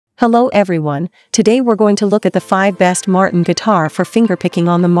Hello everyone, today we're going to look at the 5 best Martin guitar for fingerpicking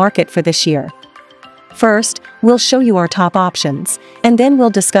on the market for this year. First, we'll show you our top options, and then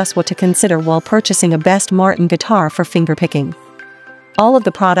we'll discuss what to consider while purchasing a best Martin guitar for fingerpicking. All of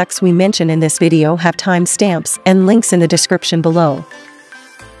the products we mention in this video have timestamps and links in the description below.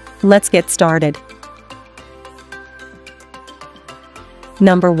 Let's get started.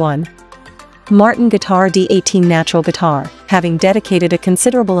 Number 1. Martin Guitar D18 Natural Guitar. Having dedicated a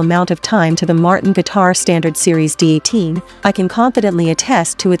considerable amount of time to the Martin Guitar Standard Series D18, I can confidently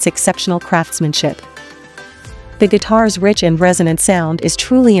attest to its exceptional craftsmanship. The guitar's rich and resonant sound is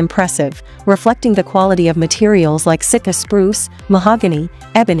truly impressive, reflecting the quality of materials like Sitka spruce, mahogany,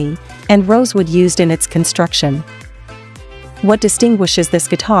 ebony, and rosewood used in its construction. What distinguishes this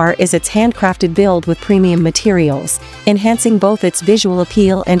guitar is its handcrafted build with premium materials, enhancing both its visual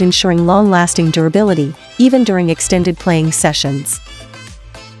appeal and ensuring long-lasting durability, even during extended playing sessions.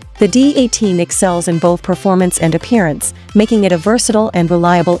 The D18 excels in both performance and appearance, making it a versatile and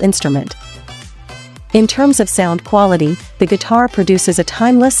reliable instrument. In terms of sound quality, the guitar produces a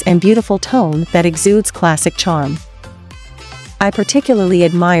timeless and beautiful tone that exudes classic charm. I particularly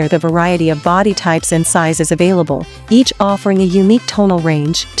admire the variety of body types and sizes available, each offering a unique tonal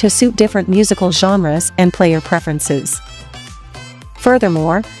range to suit different musical genres and player preferences.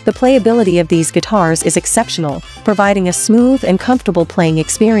 Furthermore, the playability of these guitars is exceptional, providing a smooth and comfortable playing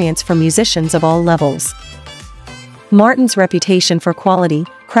experience for musicians of all levels. Martin's reputation for quality,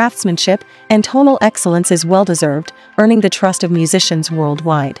 craftsmanship, and tonal excellence is well-deserved, earning the trust of musicians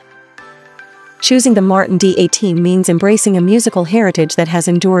worldwide. Choosing the Martin D18 means embracing a musical heritage that has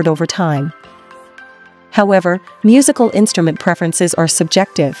endured over time. However, musical instrument preferences are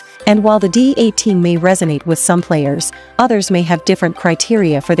subjective, and while the D18 may resonate with some players, others may have different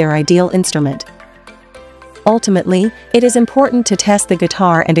criteria for their ideal instrument. Ultimately, it is important to test the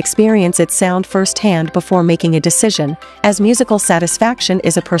guitar and experience its sound firsthand before making a decision, as musical satisfaction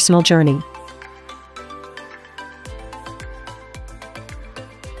is a personal journey.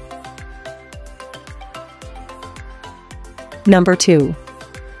 Number 2.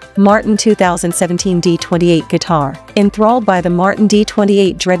 Martin 2017 D28 Guitar. Enthralled by the Martin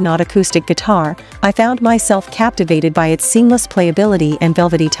D28 Dreadnought acoustic guitar, I found myself captivated by its seamless playability and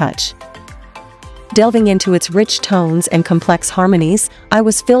velvety touch. Delving into its rich tones and complex harmonies, I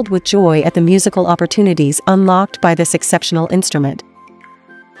was filled with joy at the musical opportunities unlocked by this exceptional instrument.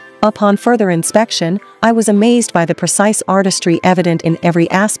 Upon further inspection, I was amazed by the precise artistry evident in every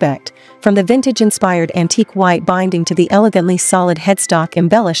aspect, from the vintage-inspired antique white binding to the elegantly solid headstock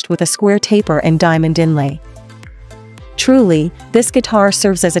embellished with a square taper and diamond inlay. Truly, this guitar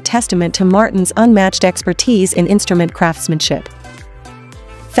serves as a testament to Martin's unmatched expertise in instrument craftsmanship.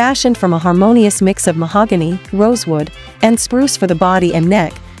 Fashioned from a harmonious mix of mahogany, rosewood, and spruce for the body and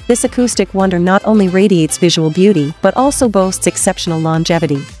neck, this acoustic wonder not only radiates visual beauty but also boasts exceptional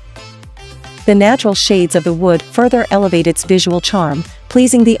longevity. The natural shades of the wood further elevate its visual charm,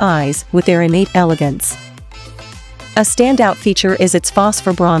 pleasing the eyes with their innate elegance. A standout feature is its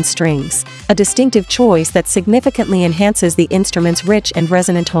phosphor bronze strings, a distinctive choice that significantly enhances the instrument's rich and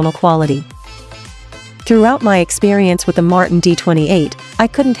resonant tonal quality. Throughout my experience with the Martin D28, I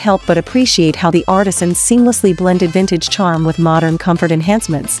couldn't help but appreciate how the artisan seamlessly blended vintage charm with modern comfort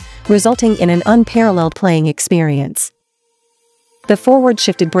enhancements, resulting in an unparalleled playing experience. The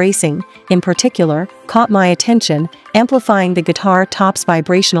forward-shifted bracing, in particular, caught my attention, amplifying the guitar top's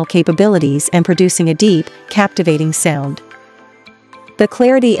vibrational capabilities and producing a deep, captivating sound. The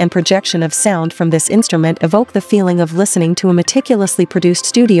clarity and projection of sound from this instrument evoke the feeling of listening to a meticulously produced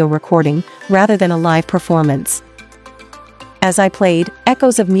studio recording rather than a live performance. As I played,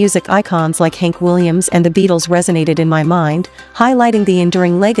 echoes of music icons like Hank Williams and the Beatles resonated in my mind, highlighting the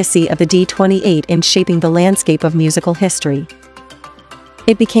enduring legacy of the D28 in shaping the landscape of musical history.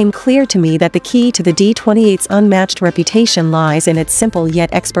 It became clear to me that the key to the D28's unmatched reputation lies in its simple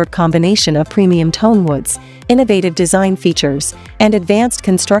yet expert combination of premium tone woods, innovative design features, and advanced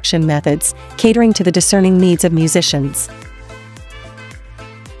construction methods, catering to the discerning needs of musicians.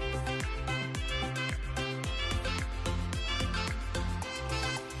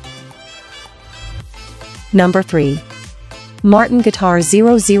 Number 3. Martin Guitar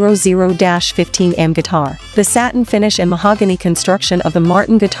 000-15M Guitar. The satin finish and mahogany construction of the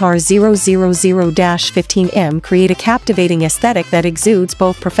Martin Guitar 000-15M create a captivating aesthetic that exudes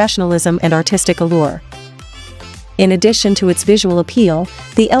both professionalism and artistic allure. In addition to its visual appeal,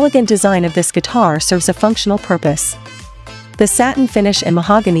 the elegant design of this guitar serves a functional purpose. The satin finish and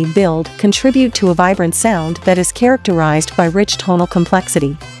mahogany build contribute to a vibrant sound that is characterized by rich tonal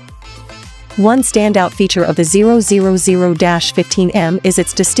complexity. One standout feature of the 000-15M is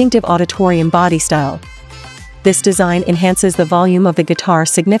its distinctive auditorium body style. This design enhances the volume of the guitar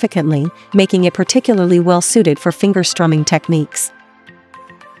significantly, making it particularly well-suited for finger strumming techniques.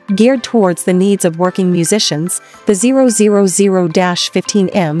 Geared towards the needs of working musicians, the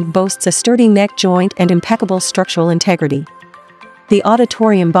 000-15M boasts a sturdy neck joint and impeccable structural integrity. The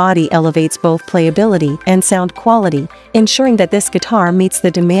auditorium body elevates both playability and sound quality, ensuring that this guitar meets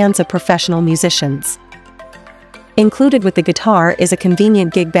the demands of professional musicians. Included with the guitar is a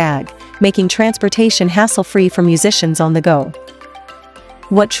convenient gig bag, making transportation hassle-free for musicians on the go.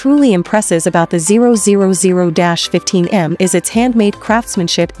 What truly impresses about the 000-15M is its handmade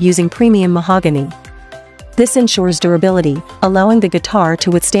craftsmanship using premium mahogany. This ensures durability, allowing the guitar to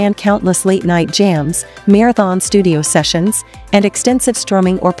withstand countless late-night jams, marathon studio sessions, and extensive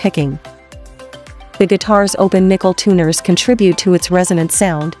strumming or picking. The guitar's open nickel tuners contribute to its resonant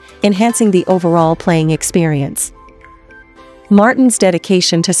sound, enhancing the overall playing experience. Martin's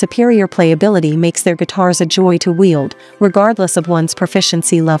dedication to superior playability makes their guitars a joy to wield, regardless of one's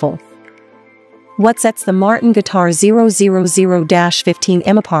proficiency level. What sets the Martin Guitar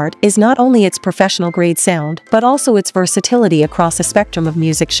 000-15M apart is not only its professional-grade sound, but also its versatility across a spectrum of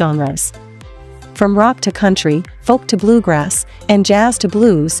music genres. From rock to country, folk to bluegrass, and jazz to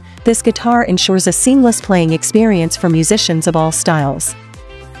blues, this guitar ensures a seamless playing experience for musicians of all styles.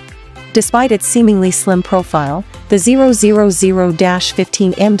 Despite its seemingly slim profile, the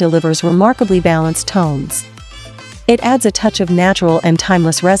 000-15M delivers remarkably balanced tones. It adds a touch of natural and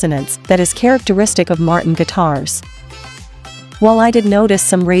timeless resonance that is characteristic of Martin guitars. While I did notice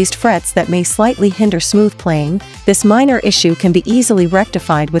some raised frets that may slightly hinder smooth playing, this minor issue can be easily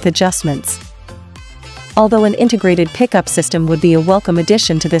rectified with adjustments. Although an integrated pickup system would be a welcome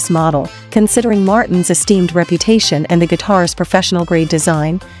addition to this model, considering Martin's esteemed reputation and the guitar's professional-grade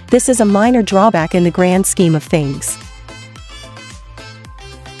design, this is a minor drawback in the grand scheme of things.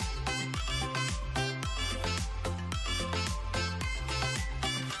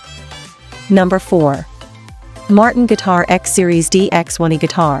 Number 4. Martin Guitar X Series DX1E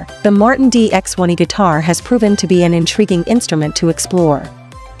Guitar. The Martin DX1E guitar has proven to be an intriguing instrument to explore.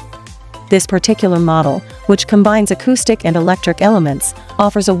 This particular model, which combines acoustic and electric elements,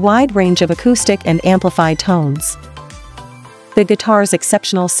 offers a wide range of acoustic and amplified tones. The guitar's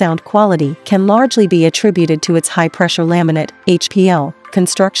exceptional sound quality can largely be attributed to its high-pressure laminate (HPL)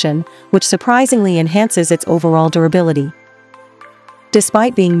 construction, which surprisingly enhances its overall durability.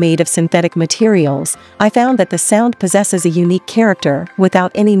 Despite being made of synthetic materials, I found that the sound possesses a unique character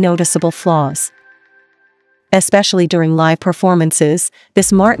without any noticeable flaws. Especially during live performances,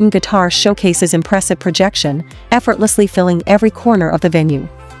 this Martin guitar showcases impressive projection, effortlessly filling every corner of the venue.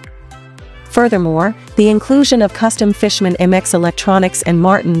 Furthermore, the inclusion of custom Fishman MX electronics and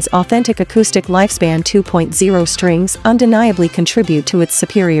Martin's authentic acoustic Lifespan 2.0 strings undeniably contribute to its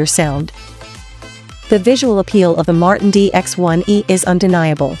superior sound. The visual appeal of the Martin DX1E is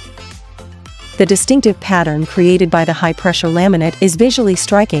undeniable. The distinctive pattern created by the high-pressure laminate is visually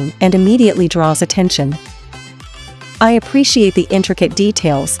striking and immediately draws attention. I appreciate the intricate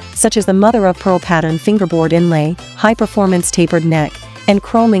details, such as the mother-of-pearl pattern fingerboard inlay, high-performance tapered neck, and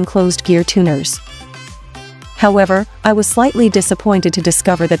chrome-enclosed gear tuners. However, I was slightly disappointed to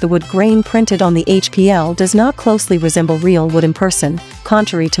discover that the wood grain printed on the HPL does not closely resemble real wood in person,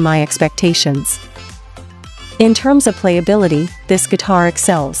 contrary to my expectations. In terms of playability, this guitar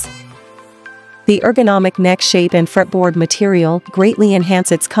excels. The ergonomic neck shape and fretboard material greatly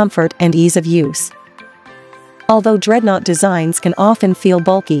enhance its comfort and ease of use. Although dreadnought designs can often feel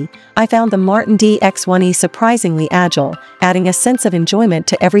bulky, I found the Martin DX1E surprisingly agile, adding a sense of enjoyment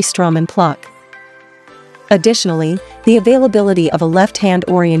to every strum and pluck. Additionally, the availability of a left-hand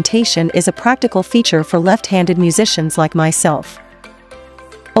orientation is a practical feature for left-handed musicians like myself.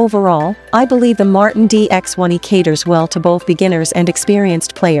 Overall, I believe the Martin DX1E caters well to both beginners and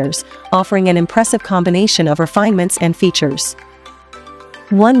experienced players, offering an impressive combination of refinements and features.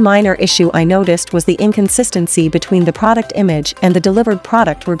 One minor issue I noticed was the inconsistency between the product image and the delivered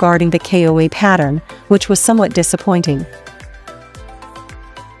product regarding the KOA pattern, which was somewhat disappointing.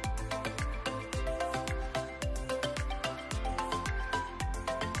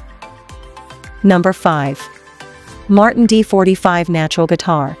 Number 5. Martin D45 Natural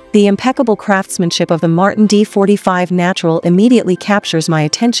Guitar. The impeccable craftsmanship of the Martin D45 Natural immediately captures my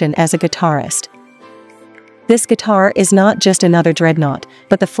attention as a guitarist. This guitar is not just another dreadnought,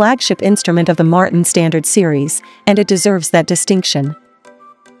 but the flagship instrument of the Martin Standard series, and it deserves that distinction.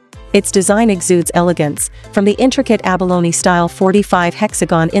 Its design exudes elegance, from the intricate abalone-style 45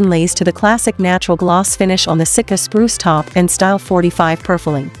 hexagon inlays to the classic natural gloss finish on the Sitka spruce top and style 45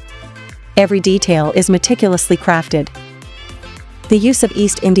 purfling. Every detail is meticulously crafted. The use of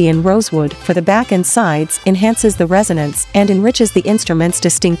East Indian rosewood for the back and sides enhances the resonance and enriches the instrument's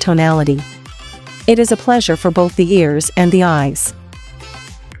distinct tonality. It is a pleasure for both the ears and the eyes.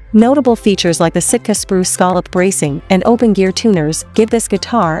 Notable features like the Sitka spruce scallop bracing and open gear tuners give this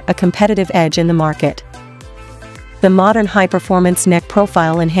guitar a competitive edge in the market. The modern high-performance neck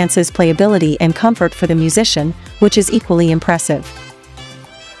profile enhances playability and comfort for the musician, which is equally impressive.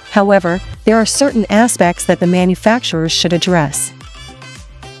 However, there are certain aspects that the manufacturers should address.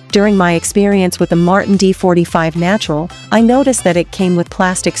 During my experience with the Martin D45 Natural, I noticed that it came with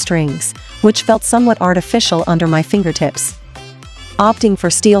plastic strings, which felt somewhat artificial under my fingertips. Opting for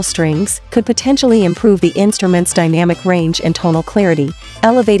steel strings could potentially improve the instrument's dynamic range and tonal clarity,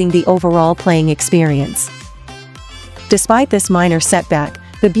 elevating the overall playing experience. Despite this minor setback,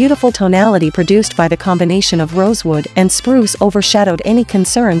 the beautiful tonality produced by the combination of rosewood and spruce overshadowed any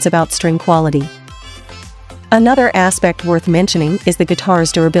concerns about string quality. Another aspect worth mentioning is the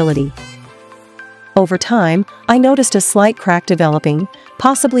guitar's durability. Over time, I noticed a slight crack developing,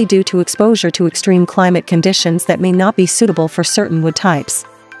 possibly due to exposure to extreme climate conditions that may not be suitable for certain wood types.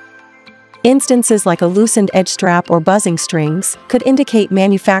 Instances like a loosened edge strap or buzzing strings could indicate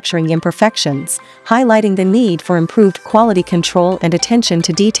manufacturing imperfections, highlighting the need for improved quality control and attention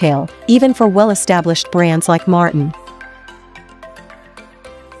to detail, even for well-established brands like Martin.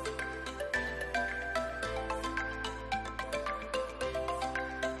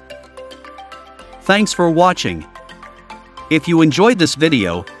 Thanks for watching. If you enjoyed this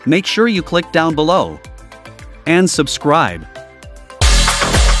video, make sure you click down below and subscribe.